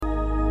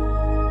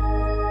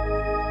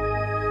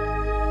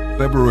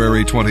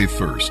February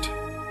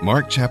 21st,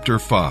 Mark chapter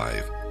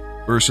 5,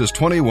 verses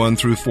 21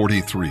 through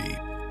 43.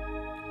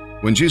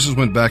 When Jesus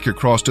went back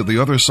across to the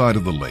other side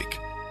of the lake,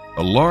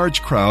 a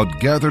large crowd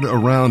gathered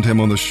around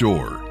him on the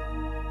shore.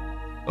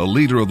 A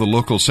leader of the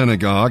local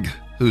synagogue,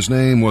 whose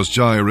name was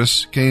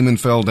Jairus, came and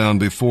fell down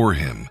before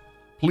him,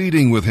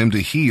 pleading with him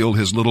to heal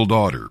his little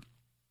daughter.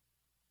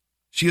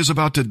 "She is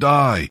about to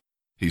die,"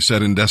 he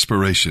said in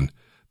desperation.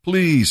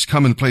 "Please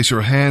come and place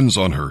your hands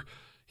on her.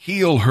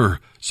 Heal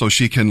her so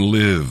she can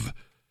live."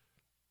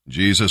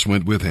 Jesus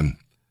went with him,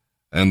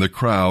 and the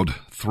crowd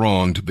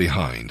thronged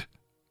behind.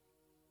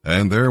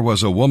 And there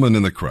was a woman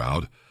in the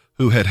crowd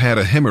who had had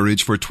a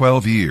hemorrhage for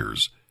 12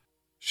 years.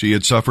 She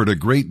had suffered a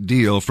great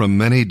deal from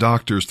many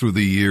doctors through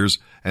the years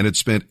and had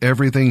spent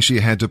everything she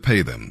had to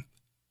pay them.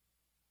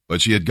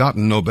 But she had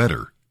gotten no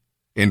better.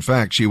 In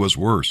fact, she was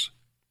worse.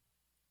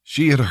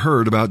 She had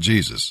heard about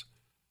Jesus,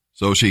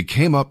 so she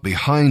came up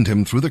behind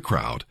him through the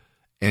crowd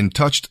and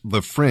touched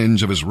the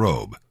fringe of his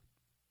robe.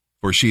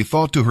 For she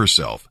thought to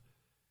herself,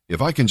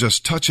 "If I can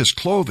just touch his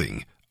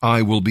clothing,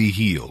 I will be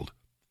healed."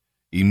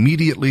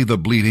 Immediately the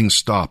bleeding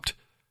stopped,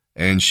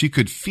 and she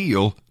could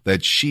feel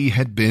that she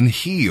had been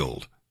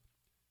healed.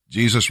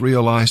 Jesus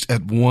realized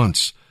at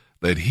once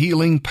that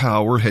healing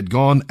power had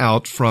gone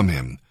out from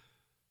him.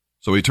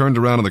 So he turned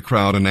around in the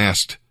crowd and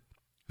asked,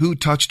 "Who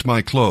touched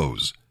my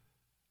clothes?"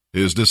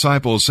 His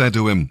disciples said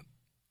to him,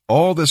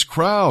 "All this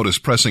crowd is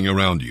pressing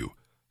around you.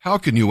 How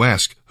can you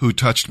ask, 'Who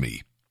touched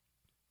me?'"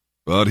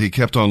 But he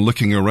kept on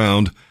looking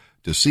around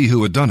to see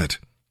who had done it.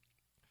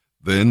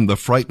 Then the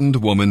frightened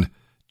woman,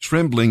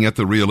 trembling at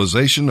the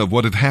realization of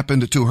what had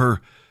happened to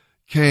her,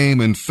 came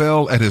and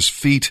fell at his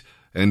feet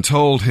and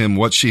told him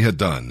what she had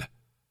done.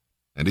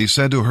 And he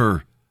said to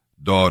her,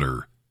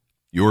 "Daughter,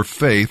 your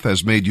faith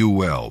has made you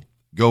well.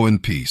 Go in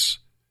peace.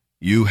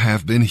 You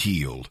have been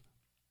healed."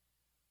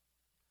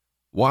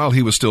 While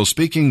he was still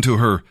speaking to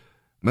her,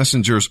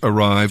 messengers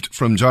arrived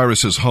from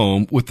Jairus'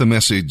 home with the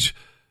message,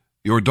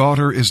 "Your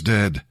daughter is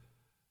dead.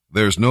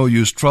 There's no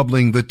use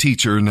troubling the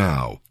teacher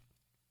now."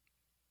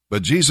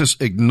 But Jesus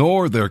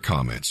ignored their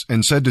comments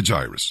and said to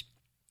Jairus,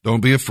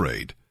 "Don't be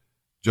afraid.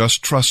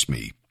 Just trust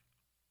me."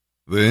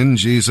 Then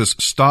Jesus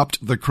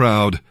stopped the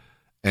crowd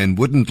and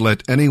wouldn't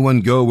let anyone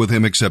go with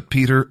him except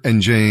Peter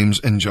and James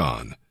and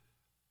John.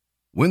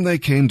 When they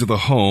came to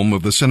the home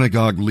of the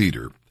synagogue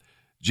leader,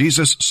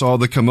 Jesus saw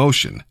the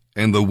commotion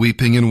and the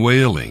weeping and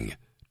wailing.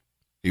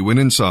 He went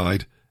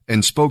inside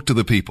and spoke to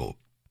the people.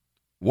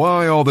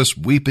 "Why all this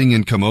weeping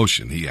and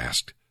commotion?" he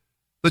asked.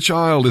 "The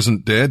child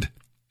isn't dead.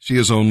 She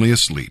is only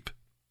asleep."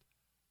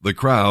 The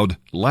crowd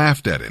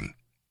laughed at him,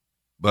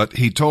 but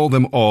he told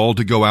them all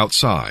to go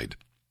outside.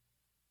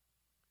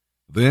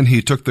 Then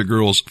he took the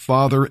girl's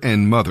father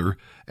and mother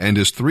and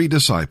his 3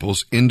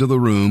 disciples into the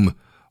room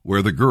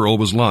where the girl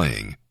was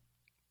lying.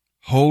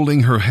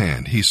 Holding her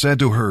hand, he said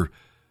to her,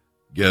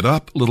 "Get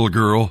up, little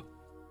girl."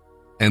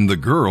 And the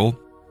girl,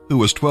 who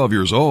was 12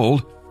 years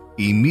old,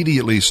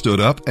 immediately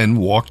stood up and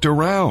walked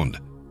around.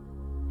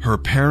 Her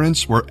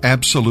parents were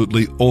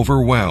absolutely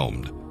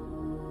overwhelmed.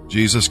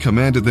 Jesus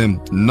commanded them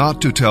not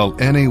to tell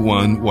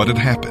anyone what had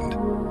happened,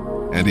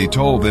 and he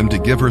told them to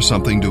give her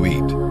something to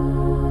eat.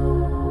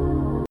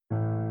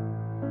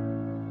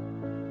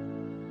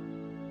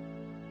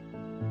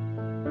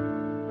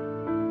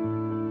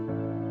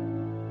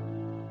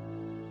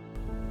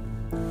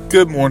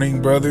 Good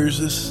morning, brothers.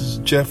 This is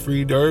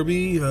Jeffrey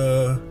Darby.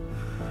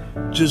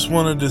 Just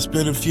wanted to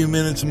spend a few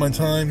minutes of my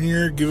time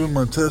here giving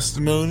my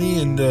testimony,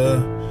 and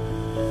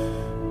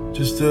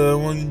just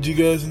wanted you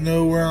guys to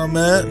know where I'm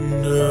at.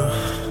 And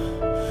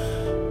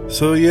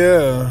so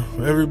yeah,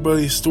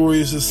 everybody's story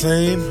is the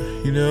same.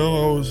 You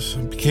know, I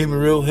became a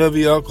real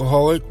heavy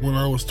alcoholic when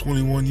I was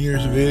 21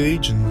 years of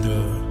age, and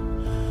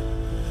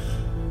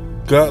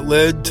got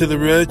led to the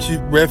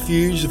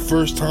refuge the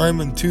first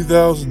time in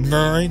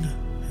 2009.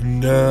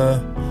 And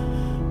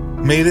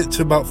made it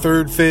to about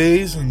 3rd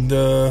phase, and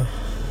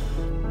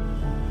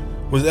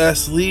was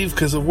asked to leave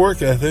because of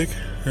work ethic.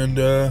 And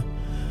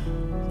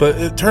but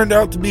it turned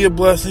out to be a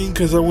blessing,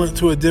 because I went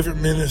to a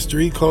different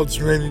ministry called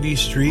Serenity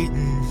Street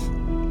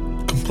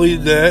and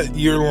completed that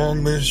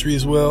year-long ministry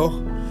as well.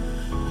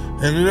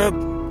 Ended up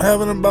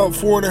having about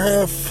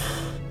 4.5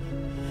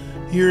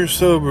 years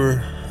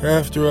sober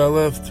after I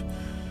left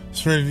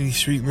Serenity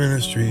Street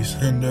Ministries.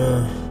 And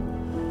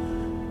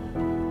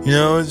you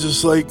know, it's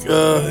just like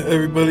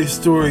everybody's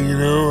story, you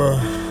know.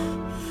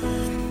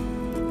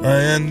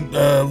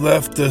 I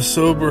left the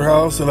sober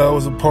house that I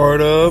was a part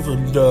of,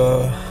 and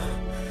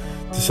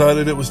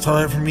decided it was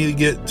time for me to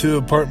get to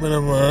an apartment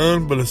of my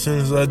own. But as soon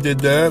as I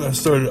did that, I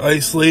started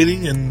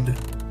isolating, and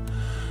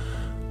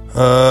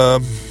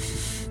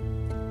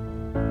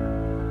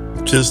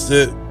just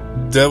the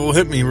devil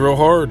hit me real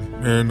hard,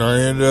 and I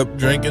ended up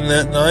drinking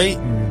that night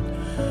and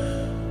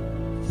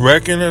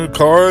wrecking a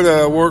car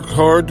that I worked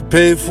hard to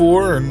pay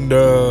for, and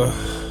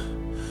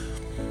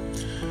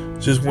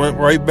just went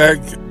right back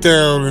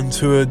down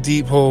into a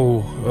deep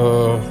hole.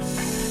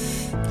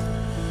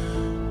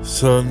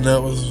 So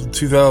that was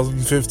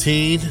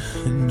 2015,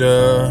 and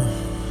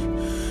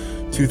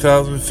 2016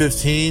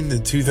 2015 to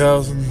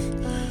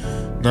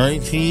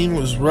 2019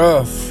 was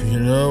rough,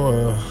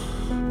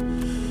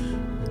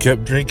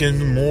 kept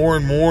drinking more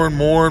and more and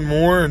more and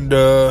more, and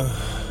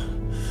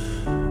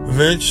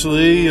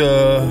eventually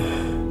I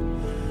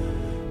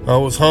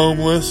was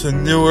homeless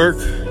in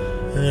Newark,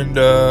 and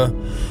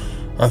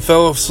I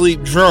fell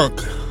asleep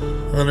drunk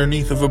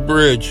underneath of a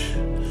bridge.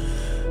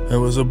 It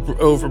was an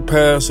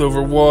overpass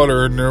over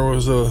water, and there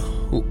was a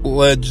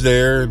ledge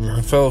there, and I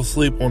fell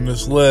asleep on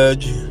this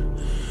ledge.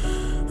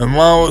 And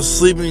while I was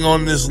sleeping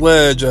on this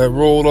ledge, I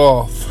rolled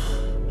off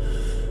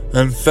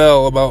and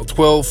fell about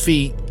 12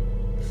 feet,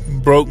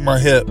 broke my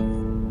hip,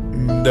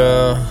 and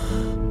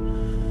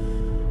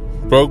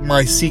broke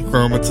my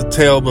sacrum. It's a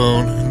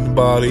tailbone in the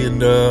body, and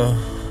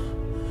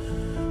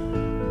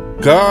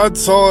God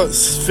saw it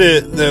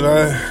fit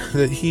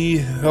that He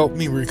helped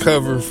me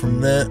recover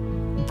from that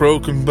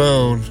broken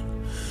bone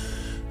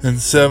in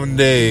 7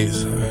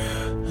 days.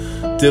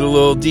 I did a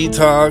little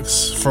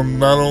detox from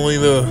not only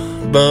the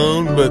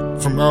bone but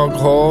from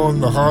alcohol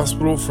in the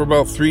hospital for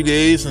about 3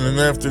 days, and then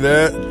after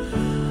that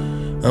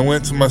I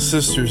went to my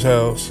sister's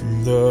house,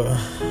 and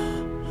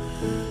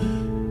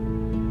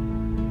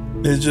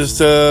it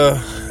just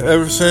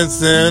ever since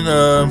then,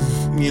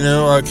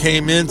 I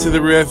came into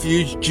the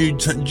refuge June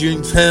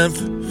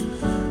 10th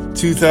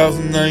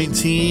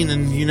 2019,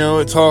 and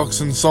it talks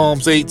in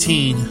Psalms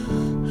 18.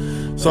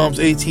 Psalms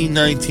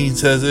 18:19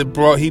 says,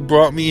 He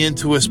brought me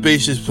into a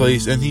spacious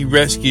place, and He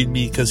rescued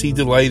me because He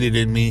delighted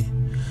in me.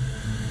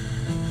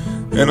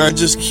 And I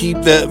just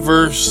keep that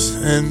verse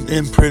and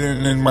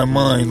imprinted in my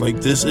mind.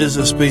 Like, this is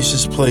a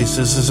spacious place.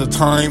 This is a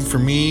time for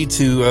me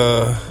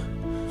to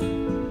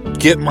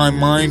get my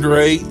mind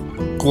right,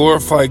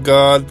 glorify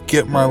God,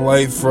 get my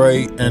life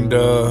right, and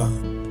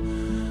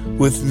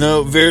with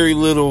very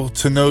little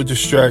to no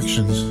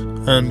distractions.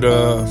 And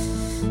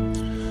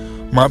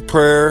my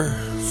prayer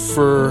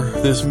for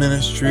this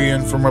ministry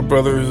and for my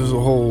brothers as a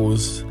whole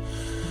is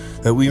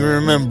that we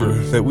remember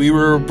that we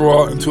were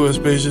brought into a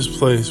spacious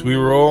place. We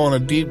were all in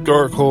a deep,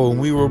 dark hole,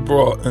 and we were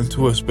brought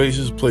into a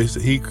spacious place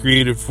that He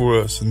created for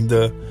us, and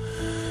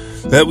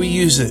that we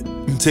use it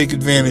and take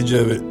advantage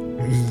of it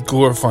and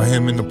glorify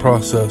Him in the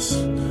process.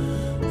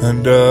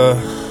 And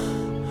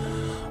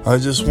I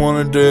just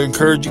wanted to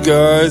encourage you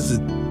guys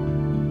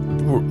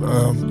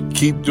that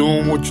keep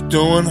doing what you're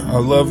doing. I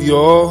love you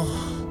all,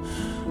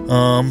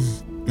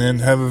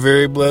 and have a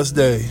very blessed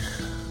day.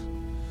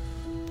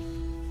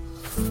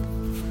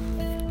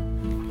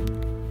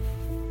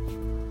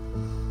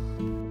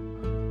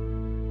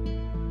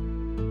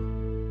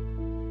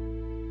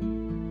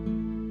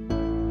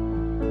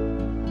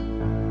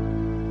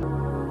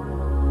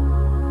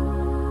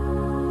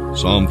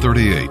 Psalm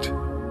 38,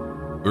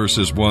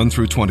 verses 1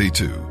 through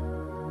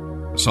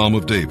 22. A Psalm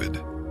of David,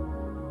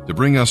 to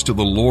bring us to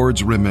the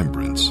Lord's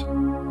remembrance.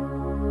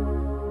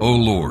 O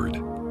Lord,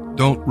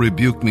 don't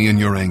rebuke me in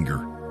your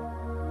anger.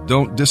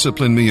 Don't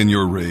discipline me in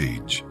your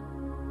rage.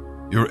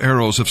 Your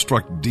arrows have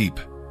struck deep,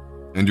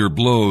 and your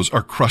blows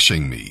are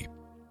crushing me.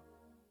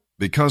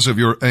 Because of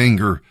your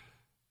anger,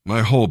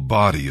 my whole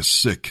body is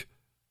sick.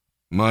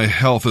 My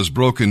health is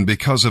broken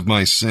because of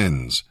my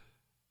sins.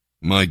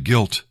 My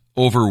guilt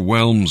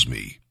overwhelms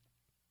me.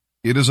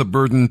 It is a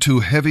burden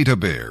too heavy to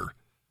bear.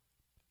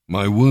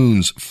 My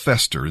wounds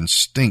fester and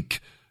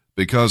stink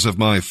because of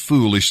my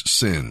foolish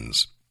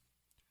sins.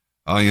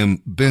 I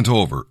am bent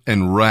over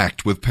and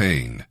racked with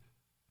pain.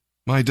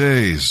 My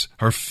days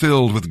are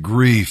filled with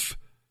grief.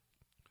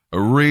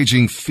 A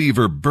raging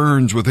fever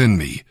burns within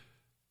me,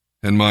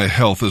 and my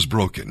health is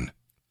broken.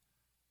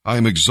 I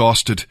am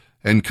exhausted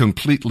and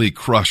completely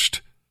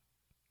crushed.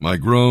 My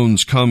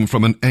groans come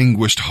from an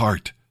anguished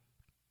heart.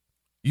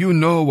 You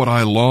know what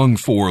I long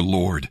for,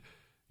 Lord.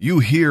 You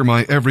hear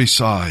my every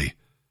sigh.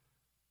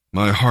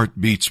 My heart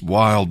beats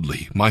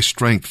wildly, my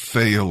strength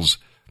fails,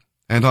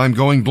 and I'm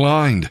going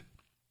blind.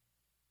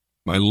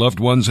 My loved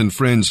ones and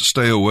friends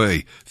stay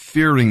away,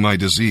 fearing my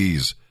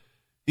disease.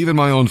 Even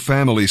my own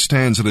family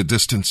stands at a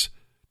distance.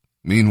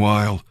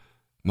 Meanwhile,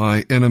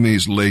 my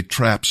enemies lay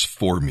traps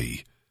for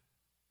me.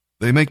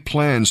 They make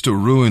plans to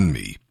ruin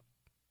me.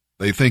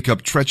 They think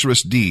up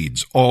treacherous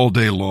deeds all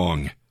day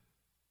long.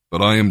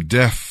 But I am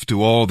deaf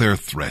to all their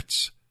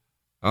threats.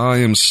 I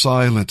am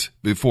silent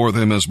before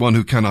them as one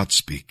who cannot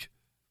speak.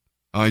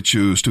 I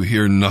choose to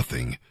hear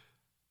nothing,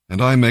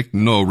 and I make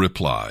no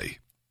reply.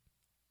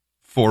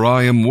 For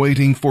I am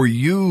waiting for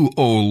you,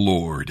 O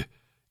Lord.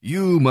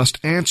 You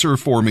must answer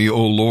for me,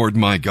 O Lord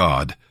my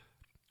God.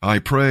 I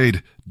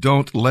prayed,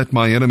 don't let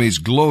my enemies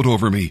gloat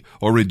over me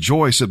or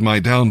rejoice at my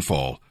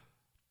downfall.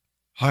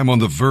 I am on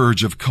the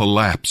verge of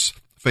collapse,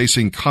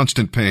 facing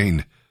constant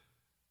pain.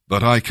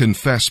 But I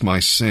confess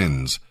my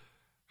sins.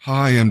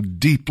 I am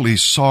deeply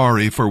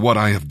sorry for what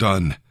I have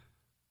done.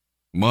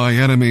 My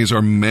enemies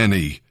are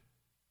many.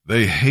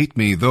 They hate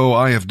me, though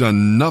I have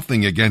done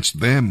nothing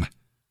against them.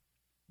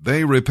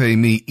 They repay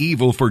me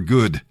evil for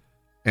good,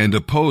 and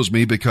oppose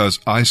me because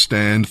I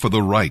stand for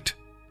the right.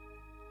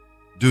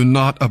 Do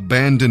not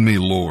abandon me,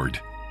 Lord.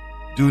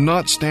 Do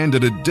not stand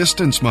at a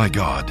distance, my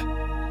God.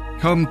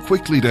 Come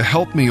quickly to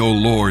help me, O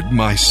Lord,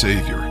 my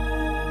Savior.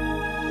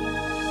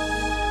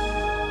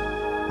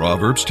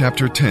 Proverbs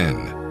chapter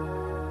 10,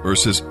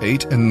 verses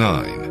 8 and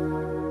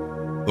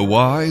 9. The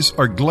wise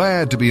are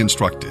glad to be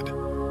instructed,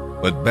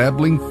 but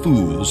babbling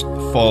fools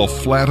fall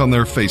flat on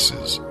their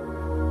faces.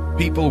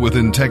 People with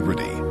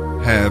integrity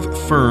have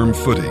firm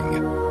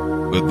footing,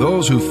 but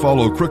those who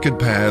follow crooked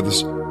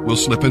paths will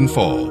slip and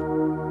fall.